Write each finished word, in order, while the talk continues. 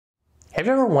Have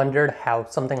you ever wondered how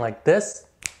something like this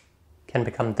can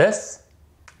become this?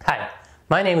 Hi,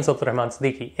 my name is Rahman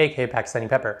Siddiqui, aka Pakistani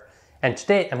Pepper, and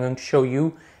today I'm going to show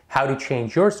you how to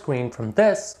change your screen from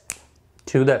this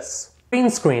to this.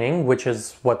 Green screening, which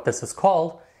is what this is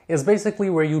called, is basically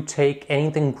where you take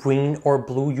anything green or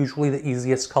blue, usually the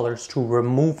easiest colors to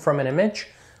remove from an image,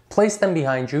 place them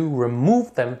behind you,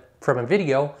 remove them from a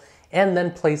video, and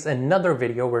then place another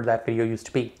video where that video used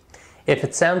to be. If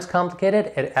it sounds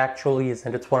complicated, it actually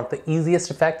isn't. It's one of the easiest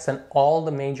effects in all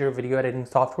the major video editing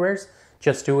softwares.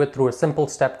 Just do it through a simple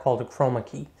step called a chroma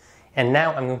key. And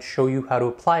now I'm going to show you how to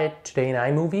apply it today in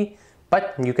iMovie,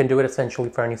 but you can do it essentially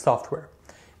for any software.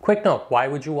 Quick note, why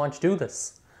would you want to do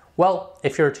this? Well,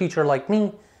 if you're a teacher like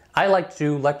me, I like to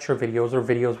do lecture videos or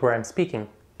videos where I'm speaking.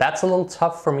 That's a little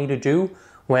tough for me to do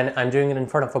when I'm doing it in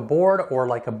front of a board or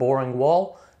like a boring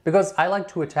wall, because I like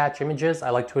to attach images, I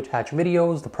like to attach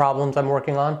videos, the problems I'm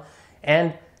working on,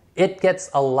 and it gets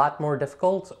a lot more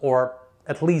difficult, or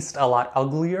at least a lot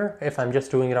uglier, if I'm just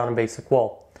doing it on a basic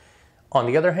wall. On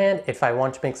the other hand, if I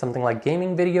want to make something like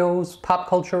gaming videos, pop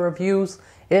culture reviews,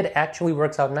 it actually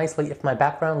works out nicely if my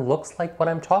background looks like what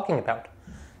I'm talking about.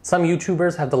 Some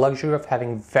YouTubers have the luxury of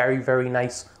having very, very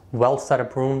nice, well set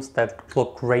up rooms that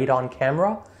look great on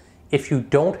camera. If you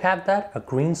don't have that, a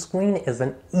green screen is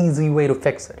an easy way to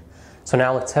fix it. So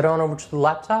now let's head on over to the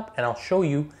laptop and I'll show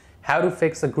you how to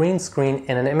fix a green screen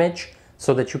in an image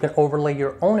so that you can overlay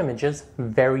your own images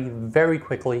very, very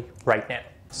quickly right now.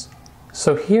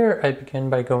 So here I begin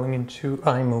by going into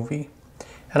iMovie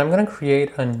and I'm going to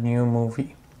create a new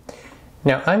movie.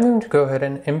 Now I'm going to go ahead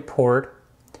and import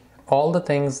all the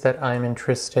things that I'm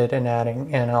interested in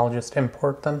adding, and I'll just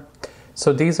import them.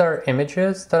 So these are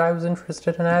images that I was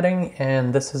interested in adding,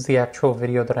 and this is the actual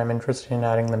video that I'm interested in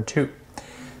adding them to.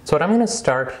 So what I'm going to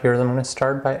start here is I'm going to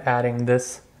start by adding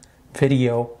this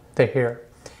video to here.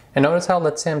 And notice how,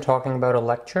 let's say I'm talking about a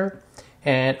lecture,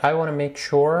 and I want to make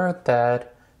sure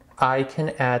that I can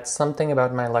add something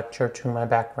about my lecture to my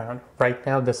background. Right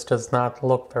now this does not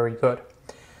look very good.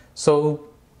 So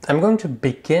I'm going to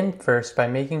begin first by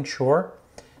making sure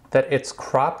that it's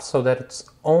cropped so that it's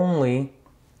only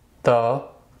the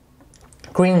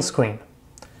green screen.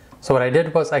 So what I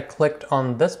did was I clicked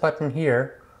on this button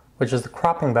here, which is the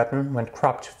cropping button, went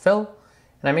crop to fill,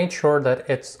 and I made sure that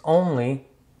it's only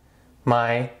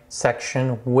my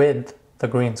section with the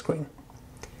green screen.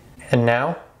 And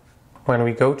now when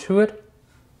we go to it,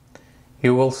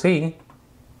 you will see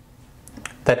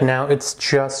that now it's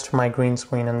just my green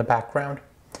screen in the background.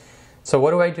 So what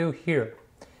do I do here?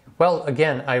 Well,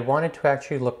 again, I want it to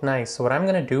actually look nice. So what I'm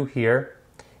going to do here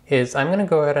is I'm going to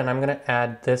go ahead and I'm going to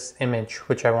add this image,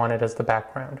 which I wanted as the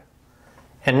background.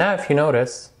 And now if you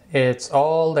notice, it's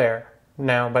all there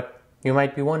now, but you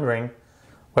might be wondering,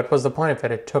 what was the point of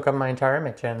it? It took up my entire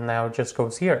image and now it just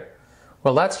goes here.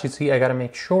 Well, that's, you see, I got to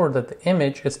make sure that the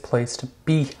image is placed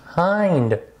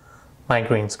behind my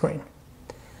green screen.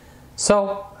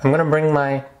 So I'm going to bring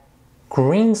my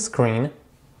green screen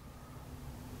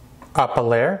up a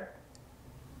layer,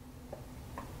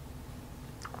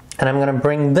 and I'm going to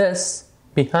bring this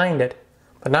behind it.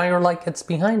 But now you're like, it's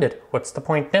behind it. What's the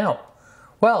point now?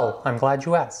 Well, I'm glad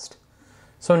you asked.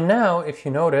 So now, if you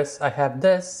notice, I have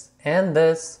this and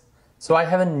this. So I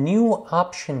have a new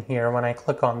option here when I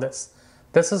click on this.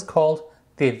 This is called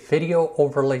the video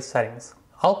overlay settings.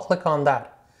 I'll click on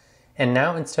that. And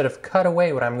now instead of cut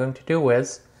away, what I'm going to do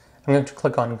is I'm going to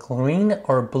click on green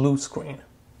or blue screen.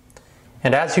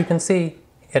 And as you can see,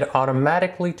 it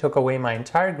automatically took away my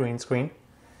entire green screen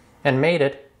and made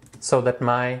it so that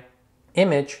my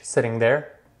image sitting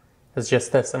there is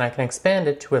just this, and I can expand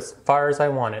it to as far as I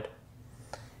want it.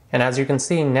 And as you can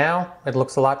see now, it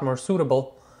looks a lot more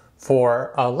suitable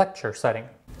for a lecture setting.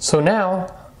 So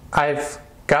now I've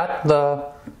got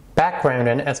the background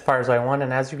in as far as I want,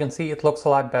 and as you can see, it looks a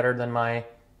lot better than my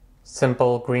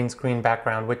simple green screen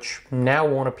background, which now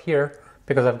won't appear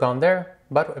because I've gone there.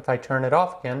 But if I turn it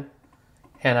off again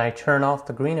and I turn off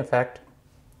the green effect,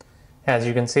 as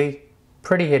you can see,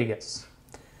 pretty hideous.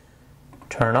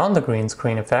 Turn on the green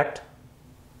screen effect,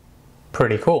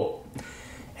 pretty cool.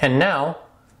 And now,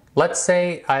 let's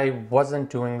say I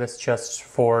wasn't doing this just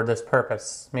for this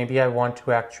purpose. Maybe I want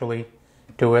to actually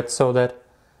do it so that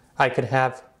I could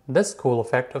have this cool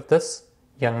effect of this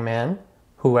young man,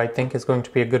 who I think is going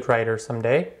to be a good writer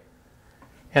someday.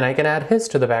 And I can add his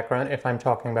to the background if I'm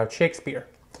talking about Shakespeare.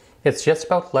 It's just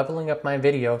about leveling up my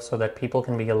video so that people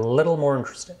can be a little more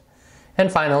interested. And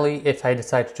finally, if I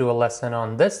decide to do a lesson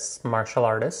on this martial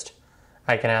artist,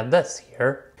 I can add this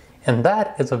here. And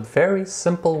that is a very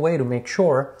simple way to make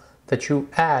sure that you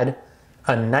add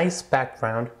a nice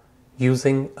background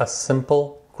using a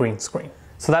simple green screen.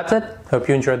 So that's it. Hope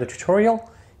you enjoyed the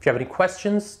tutorial. If you have any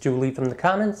questions, do leave them in the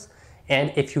comments.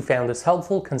 And if you found this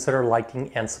helpful, consider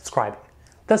liking and subscribing.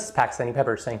 This is Pakistani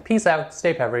Pepper saying peace out,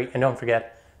 stay peppery, and don't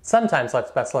forget, sometimes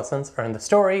life's best lessons are in the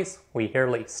stories we hear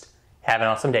least. Have an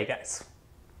awesome day, guys.